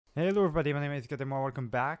Hello everybody, my name is Katema. Welcome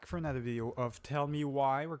back for another video of Tell Me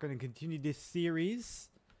Why. We're going to continue this series.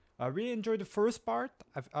 I really enjoyed the first part.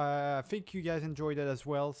 I think you guys enjoyed it as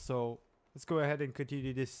well, so let's go ahead and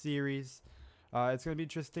continue this series. It's going to be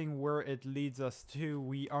interesting where it leads us to.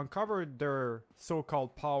 We uncovered their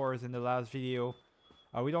so-called powers in the last video.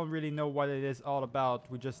 We don't really know what it is all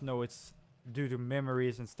about. We just know it's due to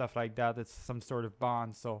memories and stuff like that. It's some sort of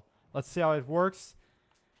bond, so let's see how it works.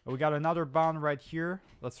 We got another bond right here.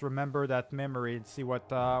 Let's remember that memory and see what's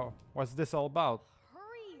this all about.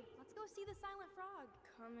 Hurry! Let's go see the silent frog.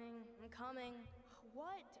 Coming. I'm coming.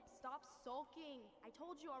 What? Stop sulking. I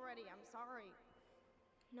told you already. I'm sorry.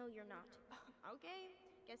 No, you're not. Okay.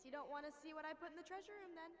 Guess you don't want to see what I put in the treasure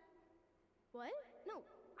room then. What? No,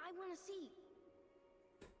 I want to see.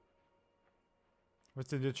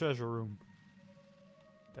 What's in the treasure room?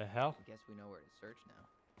 The hell? I guess we know where to search now.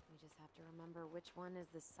 We just have to remember which one is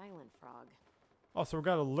the silent frog. Oh, so we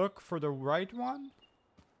gotta look for the right one?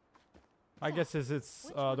 I guess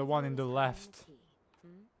it's the one in the left.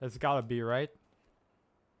 It's gotta be, right?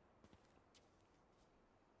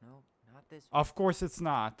 No, not this one. Of course it's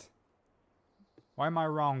not. Why am I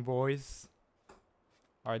wrong, boys?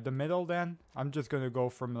 Alright, the middle then? I'm just gonna go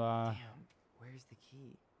from the... Damn, where's the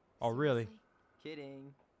key? Oh, really?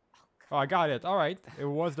 Kidding. Oh, I got it. Alright, it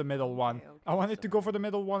was the middle one. Okay, I wanted to go sorry. for the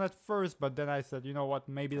middle one at first, but then I said, you know what,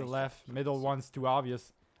 maybe the Nice left job, middle kids. one's too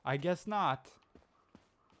obvious. I guess not.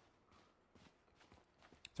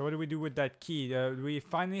 So what do we do with that key? Do we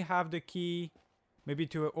finally have the key? Maybe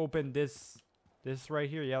to open this right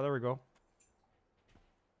here. Yeah, there we go.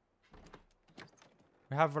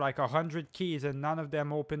 We have like 100 keys and none of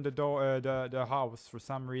them open the door, the house for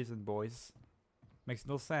some reason, boys. Makes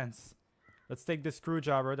no sense. Let's take the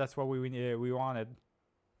screwdriver. That's what we wanted.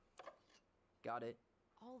 Got it.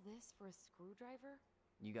 All this for a screwdriver?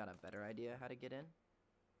 You got a better idea how to get in?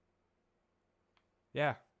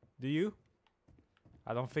 Yeah. Do you?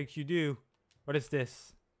 I don't think you do. What is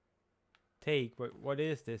this? Take. What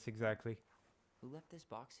is this exactly? Who left this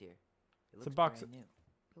box here? It It's a looks box- brand new.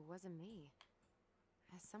 It wasn't me.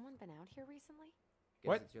 Has someone been out here recently? Guess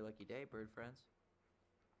What? it's your lucky day, bird friends.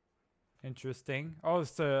 Interesting. Oh,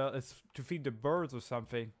 it's to feed the birds or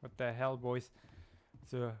something. What the hell, boys?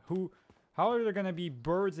 So how are there gonna be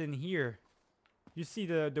birds in here? You see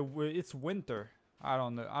it's winter. I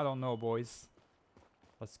don't know. I don't know, boys.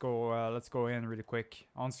 Let's go in really quick.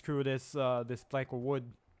 Unscrew this plank of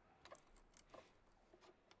wood.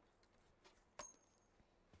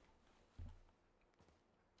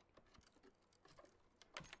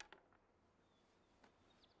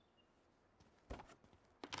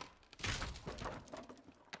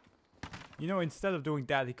 You know, instead of doing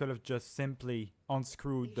that, he could have just simply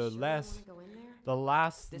unscrewed the You sure you last wanna go in there? the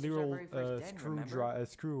last This was our little very first den, remember?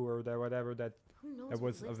 screw or whatever that Who knows that what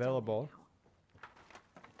was lives down available. there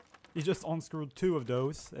now? he just unscrewed 2 of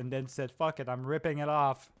those and then said, "Fuck it, I'm ripping it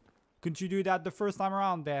off." Couldn't you do that the first time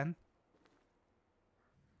around, then?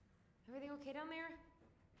 Everything okay down there?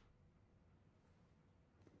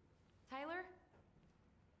 Tyler?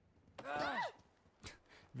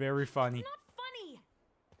 Very funny. Not funny!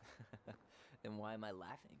 Then why am I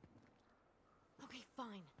laughing? Okay,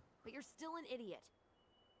 fine. But you're still an idiot.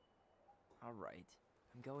 Alright.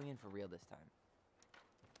 I'm going in for real this time.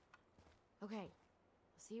 Okay.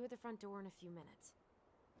 I'll see you at the front door in a few minutes.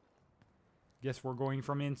 Guess we're going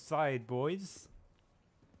from inside, boys.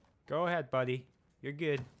 Go ahead, buddy. You're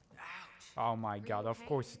good. Oh my Are you god, of okay?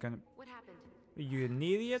 course it's gonna... What happened? Are you an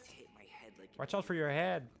idiot? Just hit my head like Watch out for your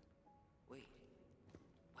head. Wait.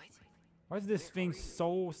 What? Why is this thing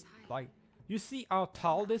so... like... You see how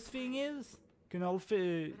tall this thing is? Can all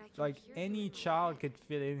fit... But I can like, hear you any in the child way. could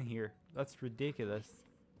fit in here. That's ridiculous.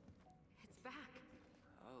 It's back.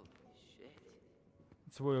 Holy shit.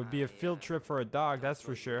 So it would be a field trip for a dog, that's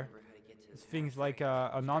for sure. Remember how to get to This the thing's back like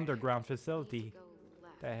side. an underground You facility. need to go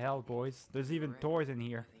left. The hell, boys? There's even toys in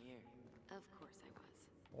here. Nothing here. Of course I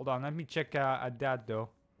was. Hold on, let me check at that though.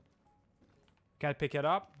 Can't pick it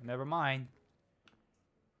up? Never mind.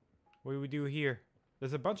 What do we do here?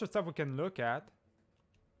 There's a bunch of stuff we can look at.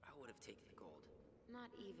 I would have taken the gold. Not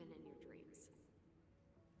even in your dreams.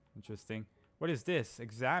 Interesting. What is this?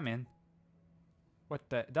 Examine. What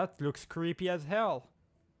the? That looks creepy as hell.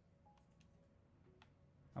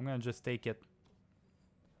 I'm gonna just take it.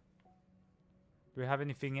 Do we have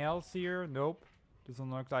anything else here? Nope. Doesn't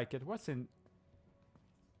look like it. What's in...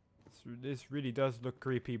 This really does look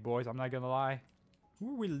creepy, boys. I'm not gonna lie.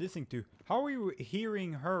 Who are we listening to? How are we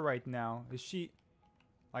hearing her right now? Is she...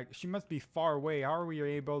 like, she must be far away. How are we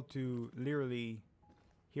able to literally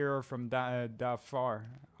hear her from that far?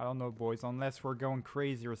 I don't know, boys. Unless we're going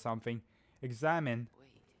crazy or something. Examine.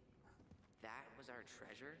 Wait.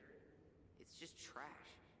 just trash.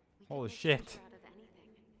 We Holy could make shit. treasure out of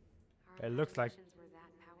anything. Our It looks like- imaginations were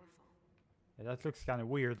that powerful. Yeah, that looks kind of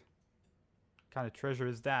weird. What kind of treasure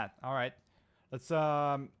is that? All right, let's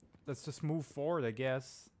just move forward, I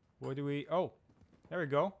guess. What do we? Oh, there we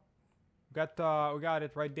go. We got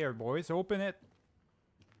it right there, boys. Open it.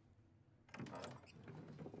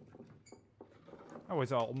 That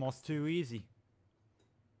was almost too easy.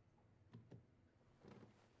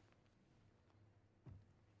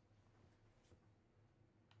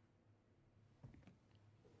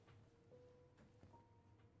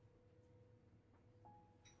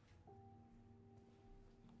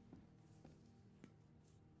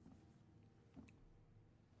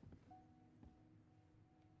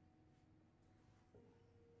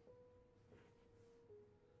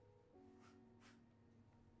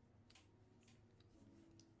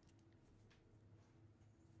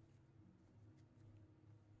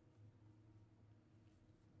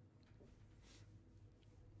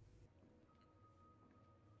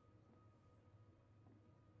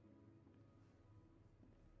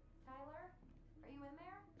 Tyler, are you in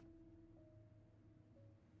there?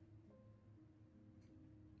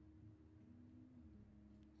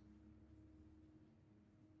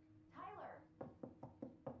 Tyler!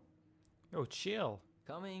 Yo, chill.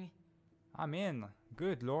 Coming. I'm in.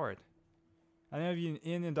 Good lord. I have been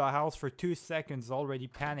in the house for 2 seconds already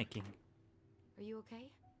panicking. Are you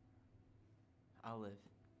okay? I'll live.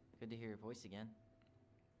 Good to hear your voice again.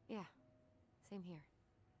 Yeah. Same here.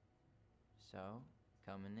 So,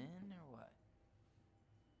 coming in or what?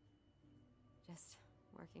 Just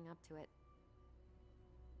working up to it.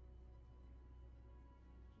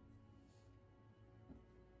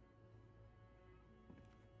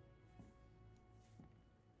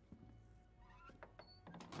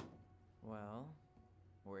 Well,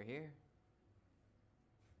 we're here.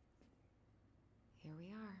 Here we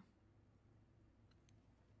are.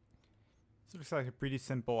 This looks like a pretty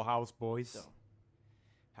simple house, boys. So,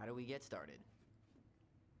 how do we get started?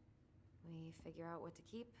 We figure out what to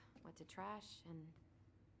keep, what to trash, and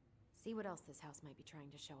see what else this house might be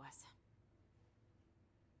trying to show us.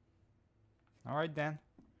 All right then.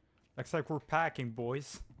 Looks like we're packing,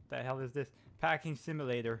 boys. What the hell is this? Packing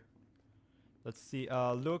simulator. Let's see.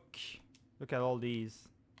 Look at all these.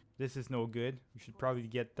 This is no good. We should probably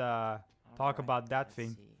get talk Alright, about that let's thing.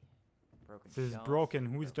 see. Broken This is shelf, broken.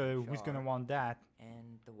 Who's broken gonna jar, want that?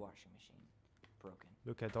 And the washing machine. Broken.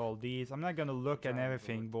 Look at all these. I'm not gonna look at Jar was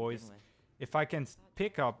everything, what to boys. begin with. If I can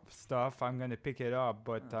pick up stuff, I'm gonna pick it up,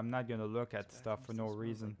 but Huh. I'm not gonna look at This stuff for bathroom no still smells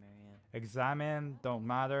reason. like Marianne. Examine, don't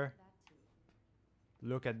matter.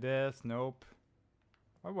 Look at this, nope.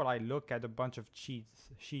 Why would I look at a bunch of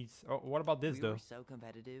sheets? Oh, what about this We though? were so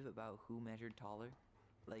competitive about who measured taller.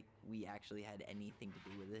 Like, we actually had anything to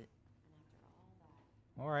do with it.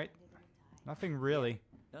 Alright, nothing really.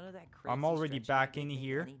 None of that crazy I'm already stretching back that in made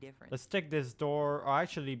here. any difference. Let's check this door. Oh,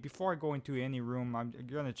 actually, before I go into any room, I'm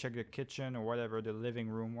gonna check the kitchen or whatever, the living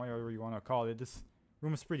room, whatever you wanna call it. This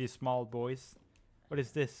room is pretty small, boys. What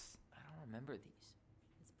is this? I don't remember these.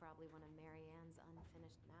 It's probably one of Marianne's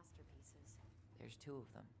unfinished masterpieces. There's 2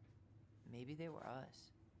 of them. Maybe they were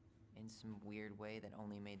us. In some weird way that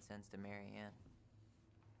only made sense to Marianne.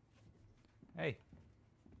 Hey,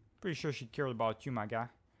 pretty sure she cared about you, my guy.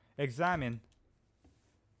 Examine.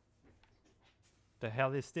 The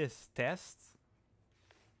hell is this? Tests?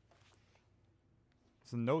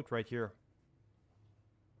 There's a note right here.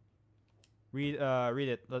 Read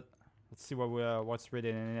it. Let's see what's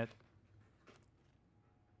written in it.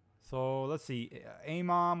 So let's see. Hey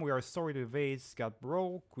mom, we are sorry the vase got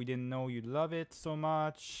broke. We didn't know you'd love it so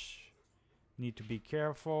much. Need to be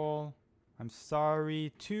careful. I'm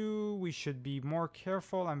sorry too. We should be more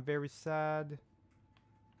careful. I'm very sad.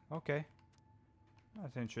 Okay.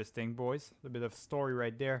 That's interesting, boys. A bit of story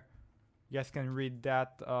right there. You guys can read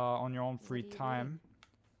that on your own free do you time.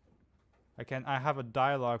 I have a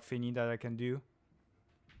dialogue thingy that I can do.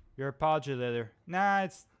 Your apology letter. Nah,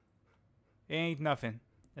 it ain't nothing.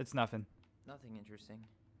 It's nothing. Nothing interesting.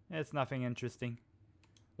 It's nothing interesting.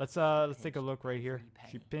 Let's take a look right here.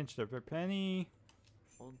 every She penny. pinched her penny.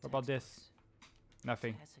 Old What about this? textbooks.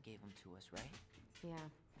 Nothing. Tessa gave them to us, right? Yeah,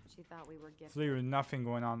 she thought we were gifted. There's literally nothing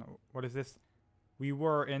going on. What is this? We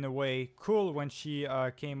were in a way cool when she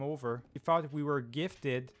came over. We thought we were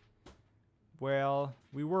gifted. Well,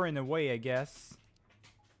 we were in a way, I guess.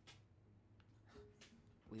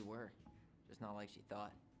 We were. Just not like she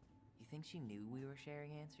thought. You think she knew we were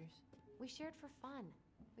sharing answers? We shared for fun.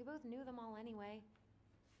 We both knew them all anyway.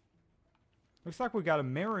 Looks like we got a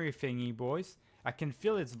memory thingy, boys. I can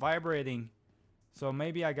feel it's vibrating. So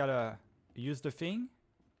maybe I gotta use the thing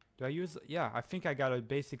Do I use? Yeah, I think I gotta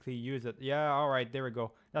basically use it. Yeah, alright, there we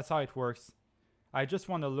go. That's how it works. I just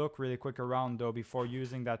want to look really quick around though before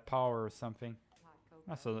using that power or something.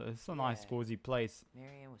 It's a nice Yeah. cozy place.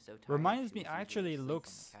 Marianne was so tired. Reminds she me, was usually actually asleep on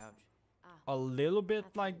looks the couch. a little bit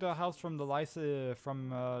That's like how the it house from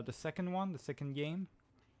the the second one, the second game.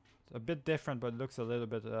 It's a bit different, but looks a little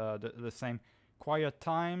bit the same. Quiet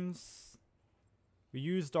times. We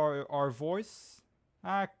used our voice.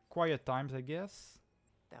 Quiet times, I guess.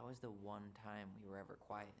 That was the one time we were ever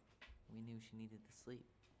quiet. We knew she needed to sleep.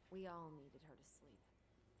 We all needed her to sleep.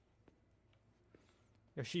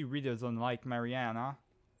 Yeah, she really doesn't like Marianne, huh?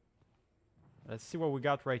 Let's see what we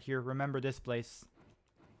got right here. Remember this place.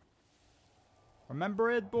 Remember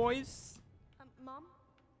it, boys? Mom?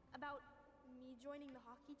 About me joining the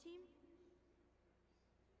hockey team?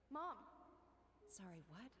 Mom! Sorry,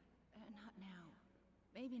 what? Not now.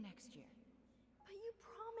 Maybe next year. But you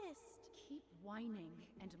promised! Keep whining,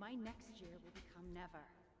 and my next year will become never.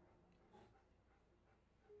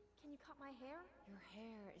 Can you cut my hair? Your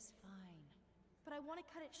hair is fine. But I want to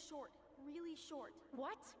cut it short. Really short.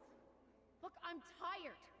 What? Look, I'm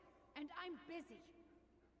tired, and I'm busy.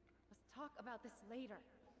 Let's talk about this later.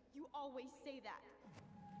 You always say that.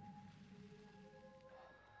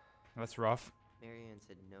 That's rough. Marianne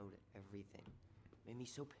said no to everything. Made me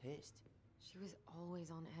so pissed. She was always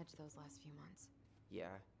on edge those last few months. Yeah,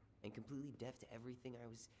 and completely deaf to everything I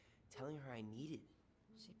was telling her I needed.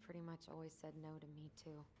 She pretty much always said no to me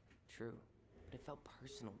too. True, but it felt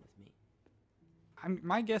personal with me.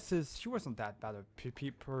 My guess is she wasn't that bad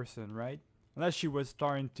a person, right? Unless she was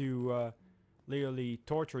starting to literally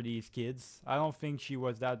torture these kids. I don't think she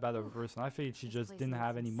was that bad of a person. I think she This just place didn't needs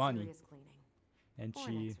have some any money. serious cleaning. And Or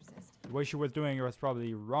an exorcist. the way she was doing it was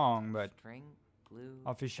probably wrong, but String, glue.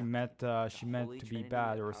 I think she duct meant tape, the she meant holy to be trinity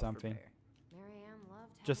bad of or house something. repair. Marianne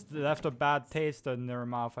loved Just having left a fun bad with things. taste in their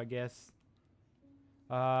mouth, I guess.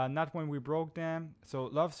 Not when we broke them. So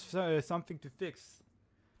love something to fix.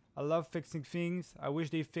 I love fixing things. I wish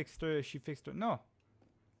they fixed her. She fixed her. No,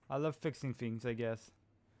 I love fixing things, I guess.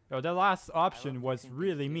 Oh, the last option was fixing things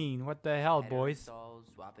really too. mean. What the hell, Header boys? installs,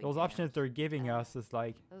 swapping Those options cams. they're giving us is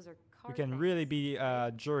like Those are we car can things, really be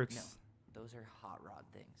right? jerks. No, those are hot rod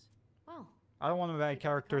things. Well, I don't want my keep up the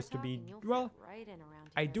car characters to talk be and you'll fit well. right in around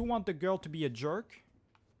I here. do want the girl to be a jerk,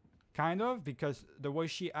 kind of, because the way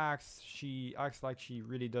she acts like she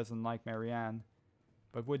really doesn't like Marianne.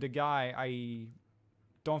 But with the guy, I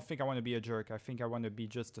don't think I want to be a jerk. I think I want to be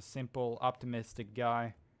just a simple, optimistic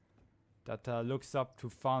guy that looks up to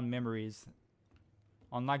fond memories.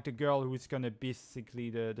 Unlike the girl who's gonna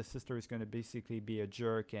basically, the sister is gonna basically be a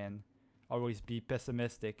jerk and always be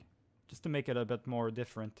pessimistic, just to make it a bit more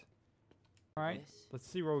different. All right, This, let's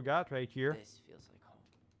see what we got right here. this feels like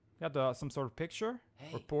home. Got some sort of picture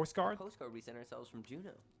Hey, or postcard. postcard we sent ourselves from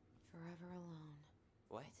Juneau. Forever alone.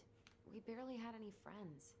 What? We barely had any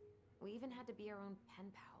friends. We even had to be our own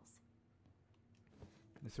pen pals.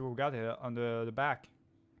 Let's see what we got here on the back.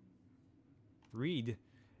 Read.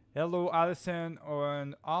 Hello, Allison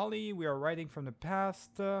and Ollie. We are writing from the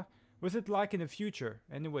past. Was it like in the future?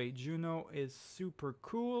 Anyway, Juneau is super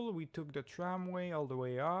cool. We took the tramway all the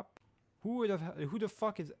way up. Who the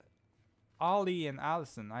fuck is Ollie and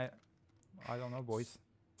Allison? I don't know, boys.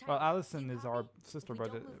 Well, Allison is our sister,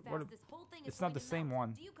 but it's not the same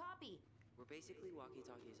one. Do you copy? We're basically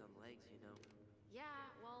walkie-talkies on legs, you know. Yeah,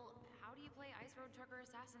 well, how do you play Ice Road Trucker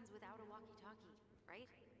Assassins without a walkie-talkie, right?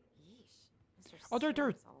 Yeesh. Mr. Oh, they're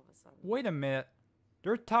Serious all of a sudden. Wait a minute.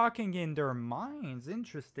 They're talking in their minds.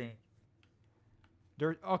 Interesting.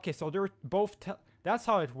 They're okay. So they're both. That's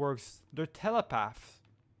how it works. They're telepaths.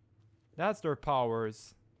 That's their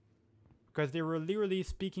powers. Because they were literally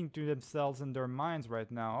speaking to themselves in their minds right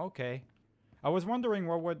now. Okay. I was wondering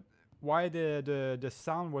why the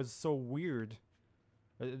sound was so weird.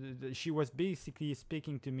 She was basically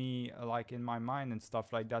speaking to me like in my mind and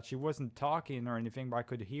stuff like that. She wasn't talking or anything, but I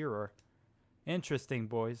could hear her. Interesting,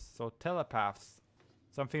 boys. So telepaths.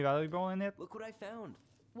 Something valuable in it? Look what I found.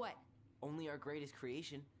 What? Only our greatest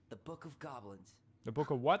creation, the Book of Goblins. The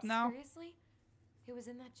book of what now? Seriously? It was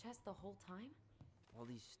in that chest the whole time? All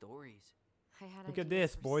these stories. I had Look at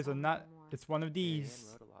ideas this, for boys. so I'm many not. more. It's one of Marianne these.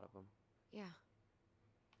 wrote a lot of them. Yeah.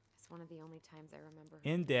 It's one of the only times I remember. her.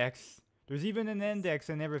 Index. There's even an index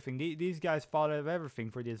and everything. These guys thought of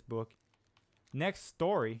everything for this book. Next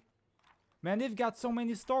story. Man, they've got so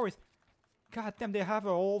many stories. God damn, they have a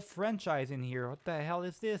whole franchise in here. What the hell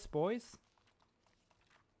is this, boys?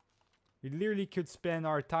 We literally could spend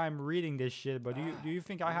our time reading this shit, but do you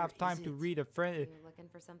think I have where time is to it? read a You're looking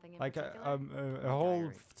for something in like particular? a whole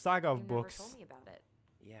Diary. saga You of never books? told me about it.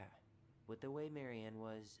 Yeah. With the way Marianne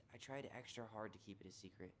was, I tried extra hard to keep it a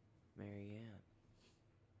secret. Marianne.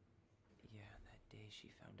 Yeah, that day she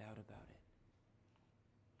found out about it.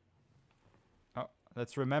 Oh,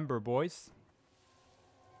 let's remember, boys.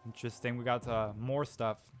 Interesting, we got more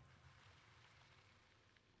stuff.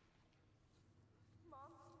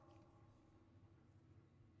 Mom?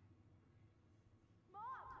 Mom!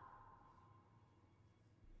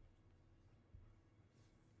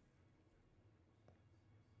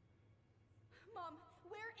 Mom,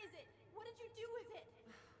 where is it? What did you do with it?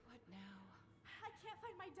 What now? I can't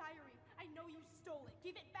find my diary. I know you stole it.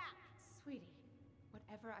 Give it back. Sweetie,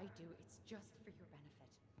 whatever I do, it's just for your benefit.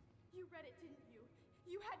 You read it, didn't you?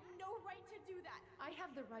 You had no right to do that. I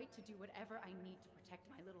have the right to do whatever I need to protect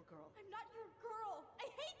my little girl. I'm not your girl. I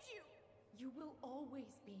hate you. You will always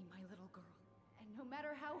be my little girl. And no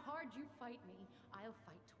matter how hard you fight me, I'll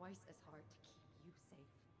fight twice as hard to keep you safe.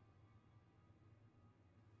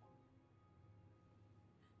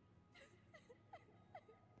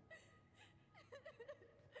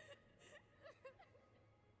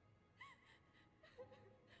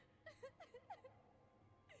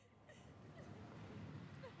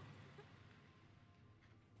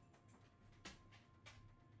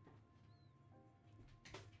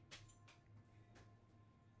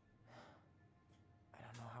 I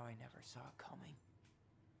don't know how I never saw it coming.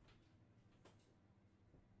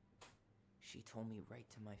 She told me right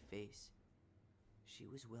to my face. She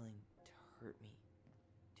was willing to hurt me,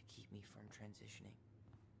 to keep me from transitioning.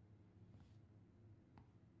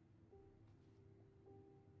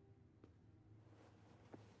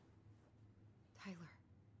 Tyler,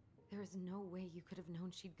 there is no way you could have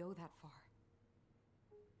known she'd go that far.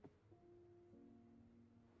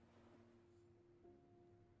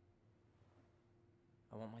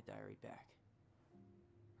 I want my diary back.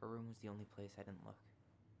 Her room was the only place I didn't look.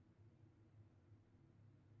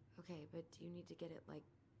 Okay, but do you need to get it, like,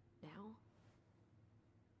 now?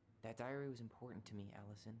 That diary was important to me,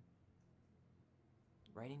 Allison.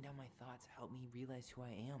 Writing down my thoughts helped me realize who I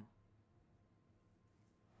am.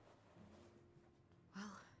 Well,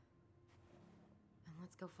 then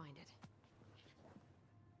let's go find it.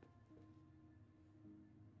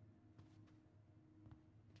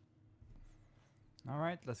 All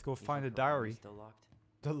right, let's go You find the think her room diary. is still locked?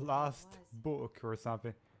 The last was. book or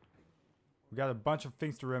something. We got a bunch of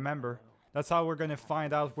things to remember. That's how we're gonna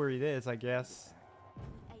find out where it is, I guess.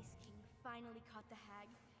 The Ice King finally caught the hag.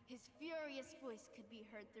 His furious voice could be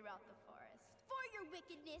heard throughout the forest. For your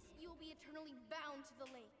wickedness, you will be eternally bound to the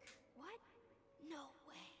lake. What? No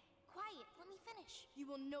way. Quiet, let me finish. You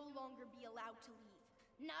will no longer be allowed to leave.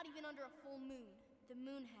 Not even under a full moon. The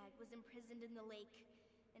moon hag was imprisoned in the lake,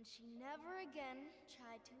 and she never again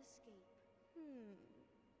tried to escape.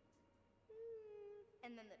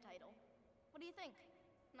 And then the title. What do you think?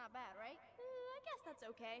 Not bad, right? I guess that's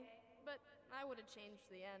okay. But I would have changed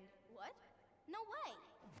the end. What? No way!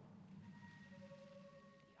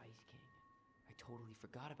 The Ice King. I totally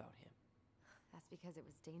forgot about him. That's because it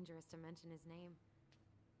was dangerous to mention his name.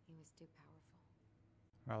 He was too powerful.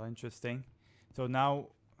 Well, interesting. So now,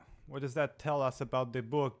 what does that tell us about the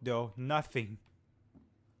book, though? Nothing.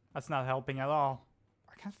 That's not helping at all.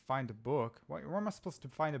 I can't find the book. Where am I supposed to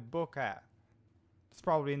find a book at? It's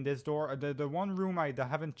probably in this door. The one room I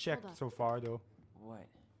haven't checked up. so far, though. What?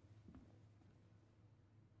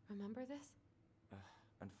 Remember this?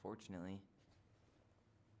 Unfortunately.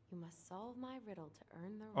 You must solve my riddle to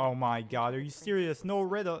earn the right Oh my to god, enter are the you serious? princess's No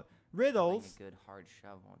cell. riddles? A good hard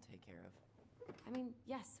shove won't take care of. I mean,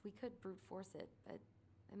 yes, we could brute force it, but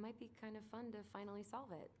it might be kind of fun to finally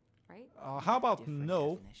solve it, right? How about Different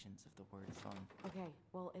no? definitions of the word fun. Okay,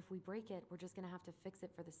 well, if we break it, we're just gonna have to fix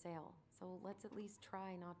it for the sale. So let's at least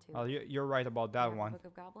try not to. Well, you're right about You that have the one. Book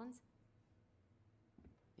of Goblins?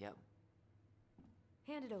 Yep.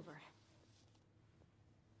 Hand it over.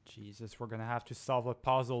 Jesus, we're gonna have to solve a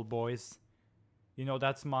puzzle, boys. You know,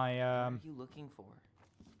 that's my What are you looking for?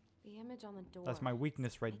 The image on the door. that's my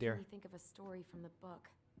weakness is right making there. me think of a story from the book,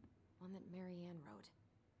 one that Marianne wrote.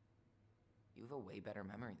 You have a way better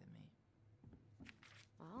memory than me.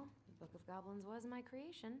 Well, the Book of Goblins was my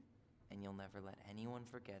creation. And you'll never let anyone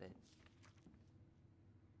forget it.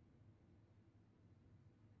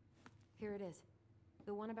 Here it is.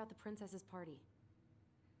 The one about the princess's party.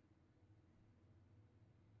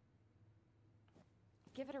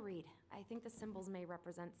 Give it a read. I think the symbols may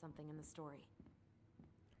represent something in the story.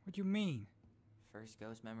 What do you mean? First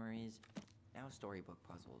ghost memories, now storybook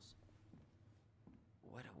puzzles.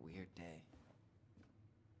 What a weird day.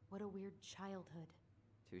 What a weird childhood.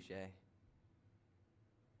 Touché.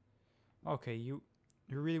 Okay, you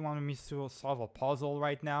really wanted me to solve a puzzle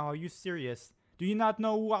right now? Are you serious? Do you not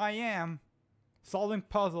know who I am? Solving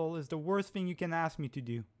puzzle is the worst thing you can ask me to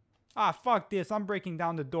do. Ah, fuck this. I'm breaking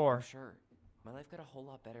down the door. For sure. My life got a whole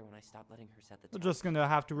lot better when I stopped letting her set the We're tone. just gonna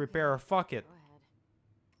have to repair her. Fuck it. Go ahead.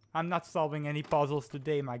 I'm not solving any puzzles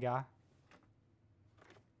today, my guy.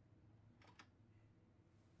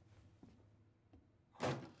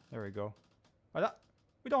 There we go.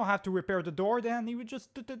 We don't have to repair the door then. He would just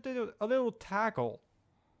do a little tackle.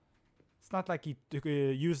 It's not like he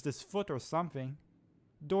used his foot or something.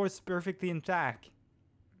 Door is perfectly intact.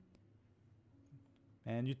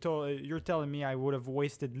 And you're telling me I would have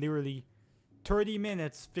wasted literally 30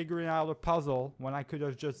 minutes figuring out a puzzle when I could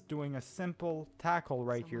have just doing a simple tackle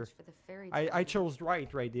right So here. much for the fairy I tale. chose right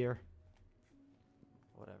there.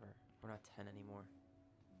 Whatever. We're not 10 anymore.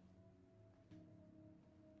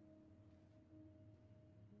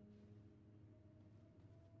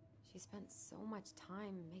 She spent so much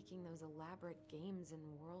time making those elaborate games and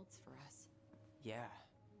worlds for us. Yeah.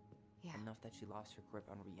 Yeah. Enough that she lost her grip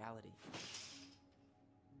on reality.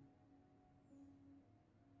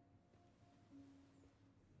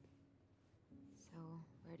 So,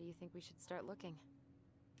 where do you think we should start looking?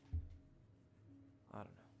 I don't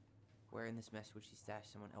know. Where in this mess would she stash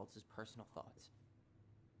someone else's personal thoughts?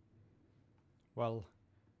 Well,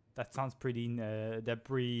 that sounds pretty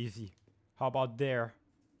easy. How about there?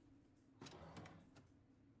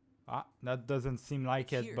 Ah, that doesn't seem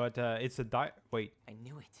like it, Here. but it's a wait, I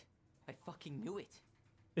knew it. I fucking knew it.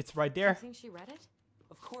 it's right Do you there. think she read it?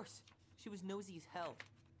 Of course. She was nosy as hell.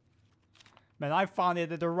 Man, I found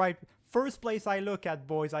it at the right first place I look at,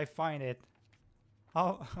 boys. I find it.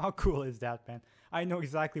 How cool is that, man? I know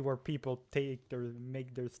exactly where people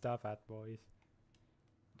make their stuff at, boys.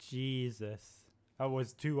 Jesus, that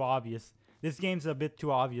was too obvious. This game's a bit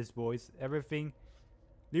too obvious, boys.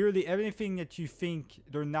 Literally everything that you think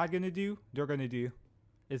they're not gonna do, they're gonna do.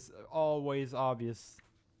 It's always obvious.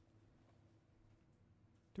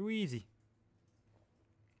 Too easy.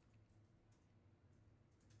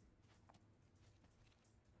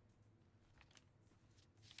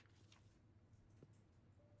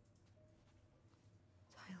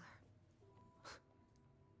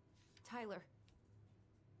 Tyler,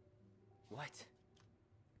 What?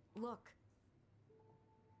 look.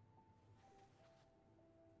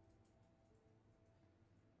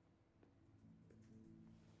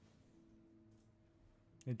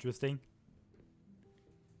 Interesting.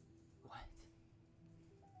 What?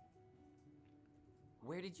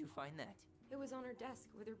 Where did you find that? It was on her desk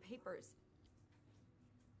with her papers.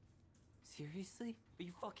 Seriously? Are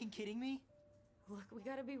you fucking kidding me? Look, we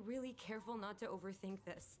gotta be really careful not to overthink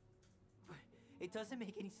this. But it doesn't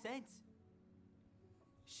make any sense.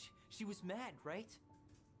 She was mad, right?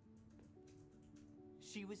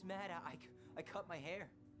 She was mad I cut my hair.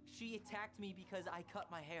 She attacked me because I cut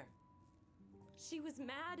my hair. She was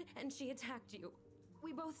mad and she attacked you.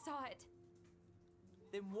 We both saw it.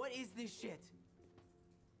 Then what is this shit?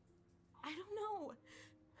 I don't know.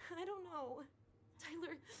 I don't know.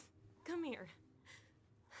 Tyler, come here.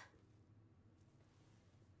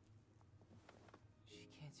 She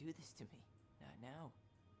can't do this to me. Not now.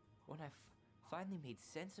 When I finally made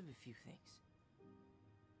sense of a few things.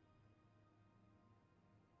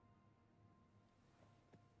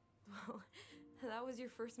 Well, that was your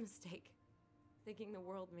first mistake. Thinking the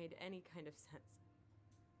world made any kind of sense.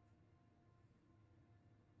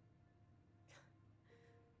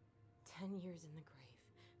 "10 years in the grave,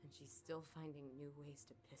 and she's still finding new ways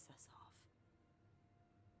to piss us off."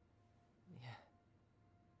 Yeah.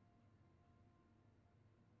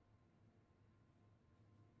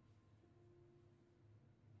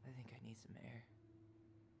 I think I need some air.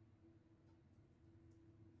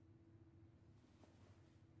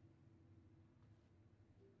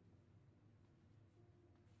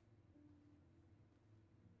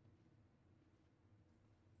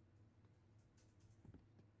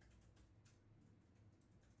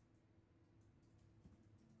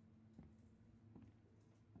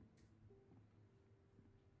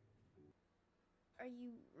 Are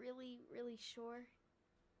you really, really sure?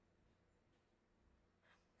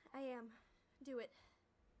 I am. Do it.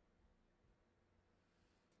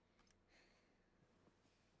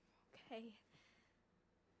 Okay.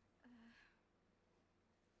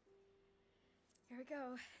 Here we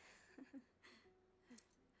go.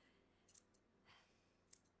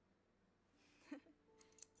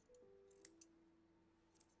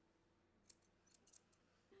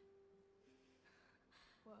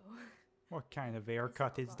 Whoa. What kind of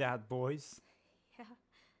haircut is that, boys? Yeah.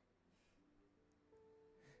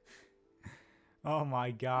 Oh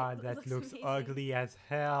my god, It that looks looks amazing. ugly as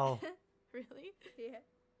hell. Really?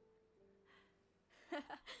 Yeah.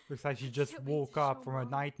 Looks like she just Can't wait woke to up show from a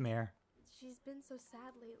Mom. nightmare. She's been so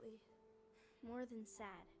sad lately. More than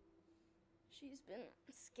sad. She's been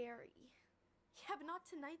scary. Yeah, but not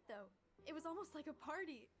tonight though. It was almost like a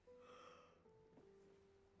party.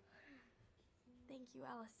 Thank you,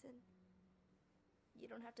 Allison. You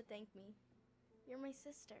don't have to thank me. You're my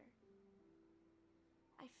sister.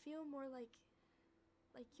 I feel more like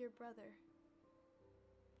your brother.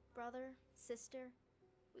 Brother, sister,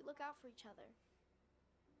 we look out for each other.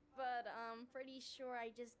 But I'm pretty sure I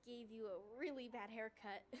just gave you a really bad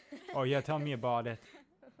haircut. Oh yeah, tell me about it.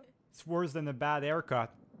 It's worse than a bad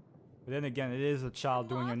haircut. But then again, it is a child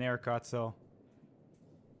doing an haircut, so.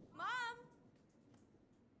 Mom!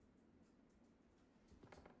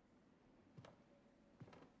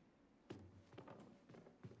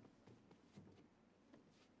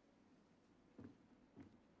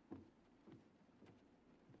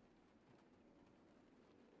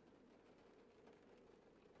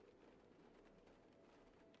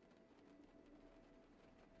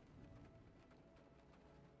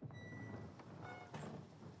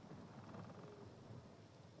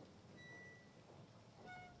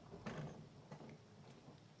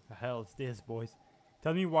 The hell is this, boys?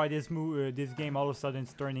 Tell me why this this game all of a sudden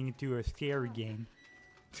is turning into a scary game.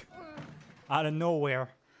 Out of nowhere.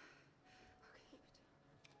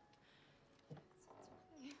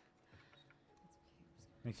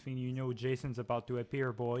 Next thing you know, Jason's about to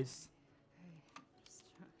appear, boys.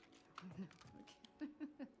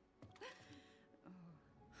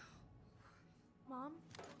 Mom?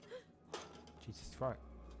 Jesus Christ.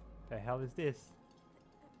 The hell is this?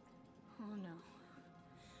 Oh no.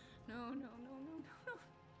 No, no, no, no, no, no.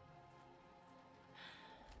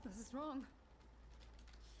 This is wrong.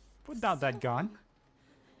 Put down that gun.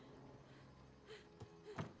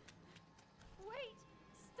 Wait!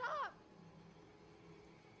 Stop!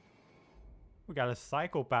 We got a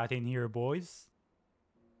psychopath in here, boys.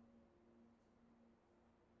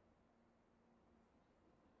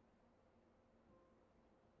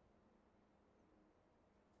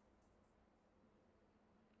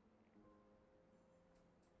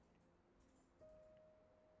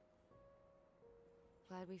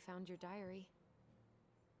 Glad we found your diary.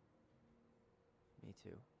 Me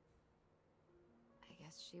too. I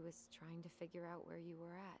guess she was trying to figure out where you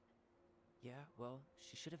were at. Yeah, well,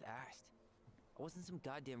 she should have asked. I wasn't some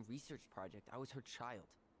goddamn research project. I was her child.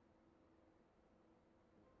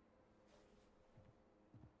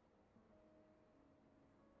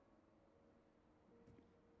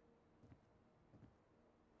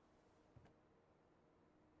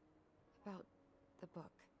 About the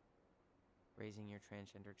book. Raising your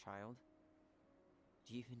transgender child?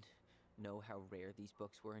 Do you even know how rare these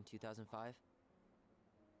books were in 2005?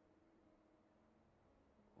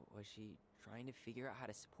 Was she trying to figure out how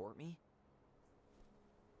to support me?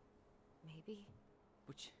 Maybe.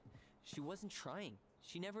 But she wasn't trying.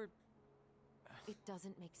 She never... It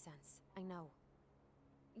doesn't make sense. I know.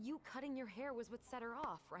 You cutting your hair was what set her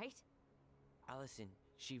off, right? Allison,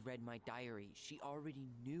 she read my diary. She already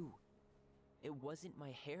knew. It wasn't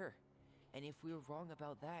my hair. And if we were wrong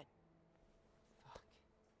about that... Fuck.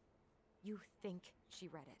 You think she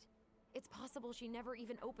read it. It's possible she never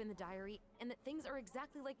even opened the diary, and that things are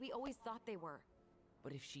exactly like we always thought they were.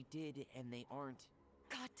 But if she did, and they aren't...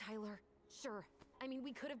 God, Tyler. Sure. I mean,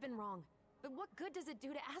 we could have been wrong. But what good does it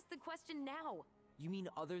do to ask the question now? You mean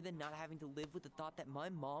other than not having to live with the thought that my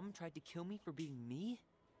mom tried to kill me for being me?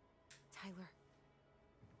 Tyler,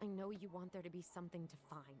 I know you want there to be something to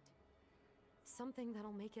find. Something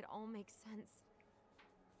that'll make it all make sense.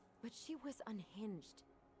 But she was unhinged.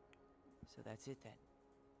 So that's it then.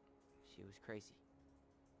 She was crazy.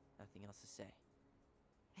 Nothing else to say.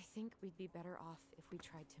 I think we'd be better off if we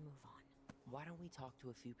tried to move on. Why don't we talk to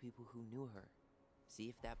a few people who knew her? See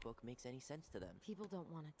if that book makes any sense to them. People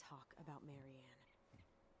don't want to talk about Marianne.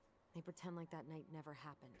 They pretend like that night never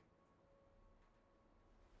happened.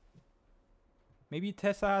 Maybe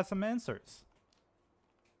Tessa has some answers.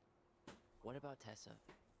 What about Tessa?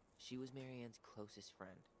 She was Marianne's closest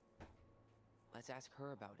friend. Let's ask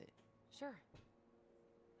her about it. Sure.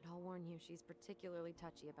 But I'll warn you, she's particularly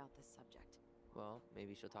touchy about this subject. Well,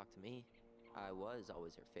 maybe she'll talk to me. I was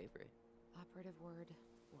always her favorite. Operative word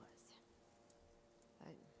was.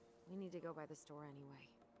 But we need to go by the store anyway,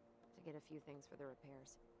 to get a few things for the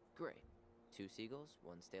repairs. Great. 2 seagulls,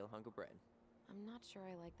 1 stale hunk of bread. I'm not sure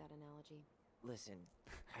I like that analogy. Listen,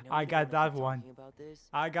 I know I we got don't wanna that be one. talking about this.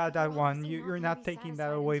 I got that We're one. obviously You're not not gonna be taking that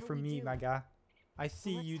satisfied away until from we me, do. my guy. I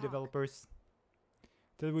see let's you, talk. developers.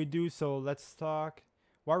 Till we do so, let's talk.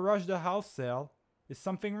 Why rush the house sale? Is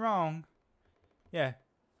something wrong? Yeah.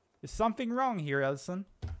 Is something wrong here, Elson?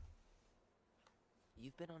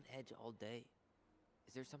 You've been on edge all day.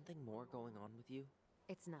 Is there something more going on with you?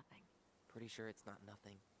 It's nothing. Pretty sure it's not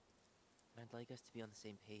nothing. And I'd like us to be on the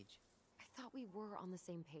same page. I thought we were on the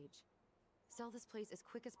same page. Sell this place as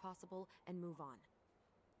quick as possible and move on.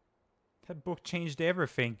 That book changed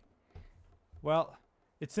everything. Well,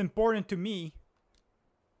 it's important to me.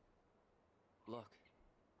 Look,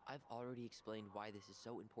 I've already explained why this is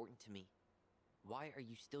so important to me. Why are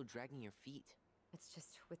you still dragging your feet? It's just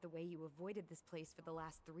with the way you avoided this place for the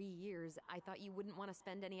last 3 years, I thought you wouldn't want to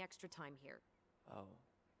spend any extra time here. Oh.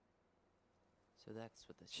 So that's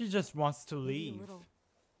what this She is. just wants to Maybe leave. a little.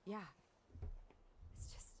 Yeah.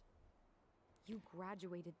 It's just you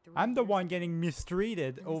graduated 3 I'm the years one ago. getting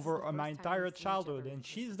mistreated And this is over the my first time entire we've seen each other childhood, in and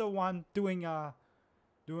she's person. the one doing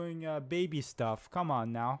baby stuff. Come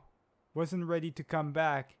on now. Wasn't ready to come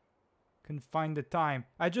back. Couldn't find the time.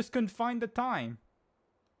 I just couldn't find the time.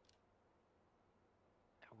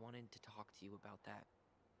 I wanted to talk to you about that,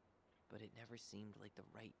 but it never seemed like the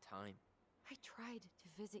right time. I tried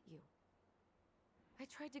to visit you. I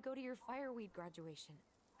tried to go to your fireweed graduation.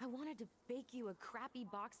 I wanted to bake you a crappy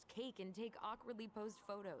boxed cake and take awkwardly posed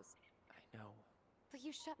photos. I know. But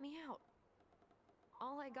you shut me out.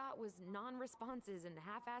 All I got was non-responses and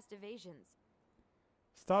half-assed evasions.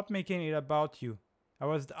 Stop making it about you. I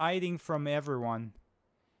was hiding from everyone.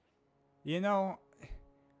 You know,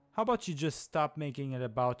 how about you just stop making it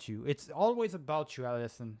about you? It's always about you,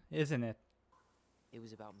 Allison, isn't it? It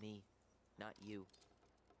was about me, not you.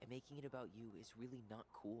 And making it about you is really not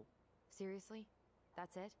cool. Seriously?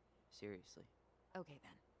 That's it? Seriously. Okay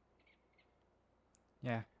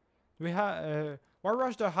then. Yeah. Why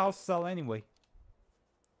rush the house sale anyway?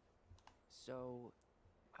 So,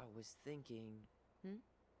 I was thinking... Hmm?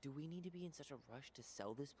 Do we need to be in such a rush to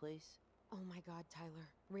sell this place? Oh my god, Tyler.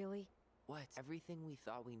 Really? What? Everything we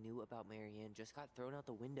thought we knew about Marianne just got thrown out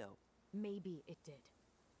the window. Maybe it did.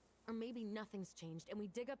 Or maybe nothing's changed and we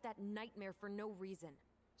dig up that nightmare for no reason.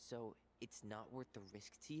 So, it's not worth the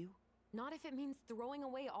risk to you? Not if it means throwing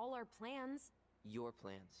away all our plans. Your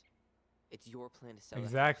plans. It's your plan to sell the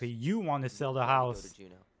Exactly. house. You want to sell the Your plan to go house. to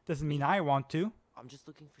Juneau. Doesn't mean I want to. I'm just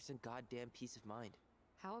looking for some goddamn peace of mind.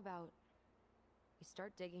 How about we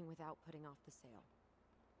start digging without putting off the sale?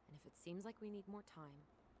 And if it seems like we need more time,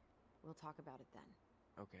 we'll talk about it then.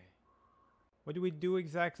 Okay. What do we do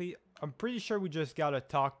exactly? I'm pretty sure we just gotta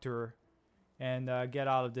talk to her and get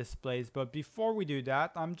out of this place. But before we do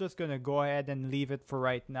that, I'm just gonna go ahead and leave it for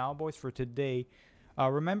right now, boys, for today.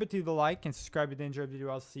 Remember to leave a like and subscribe if you enjoyed the video.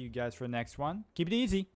 I'll see you guys for the next one. Keep it easy.